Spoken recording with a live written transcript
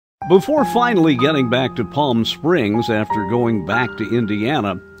Before finally getting back to Palm Springs after going back to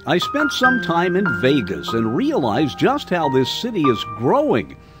Indiana, I spent some time in Vegas and realized just how this city is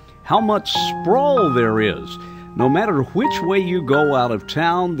growing, how much sprawl there is. No matter which way you go out of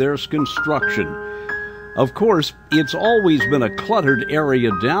town, there's construction. Of course, it's always been a cluttered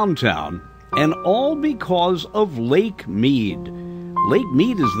area downtown, and all because of Lake Mead. Lake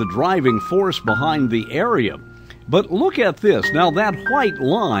Mead is the driving force behind the area. But look at this. Now, that white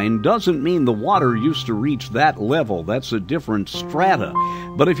line doesn't mean the water used to reach that level. That's a different strata.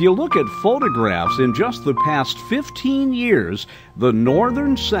 But if you look at photographs in just the past 15 years, the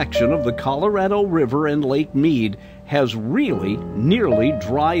northern section of the Colorado River and Lake Mead has really nearly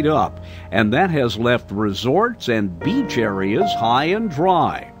dried up. And that has left resorts and beach areas high and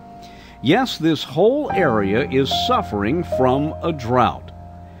dry. Yes, this whole area is suffering from a drought.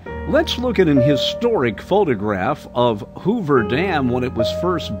 Let's look at an historic photograph of Hoover Dam when it was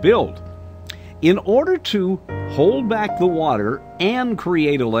first built. In order to hold back the water and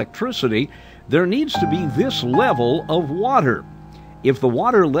create electricity, there needs to be this level of water. If the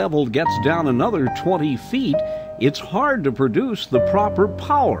water level gets down another 20 feet, it's hard to produce the proper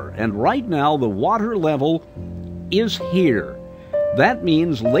power. And right now, the water level is here. That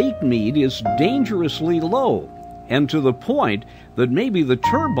means Lake Mead is dangerously low, and to the point that maybe the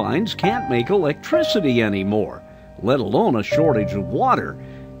turbines can't make electricity anymore, let alone a shortage of water.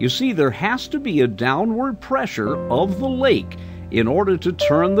 You see, there has to be a downward pressure of the lake in order to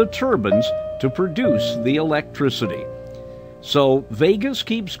turn the turbines to produce the electricity. So Vegas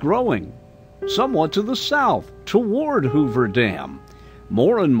keeps growing, somewhat to the south, toward Hoover Dam.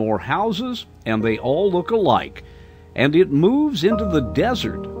 More and more houses, and they all look alike. And it moves into the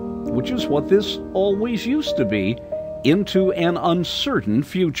desert, which is what this always used to be, into an uncertain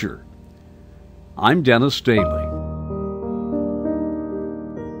future. I'm Dennis Staley.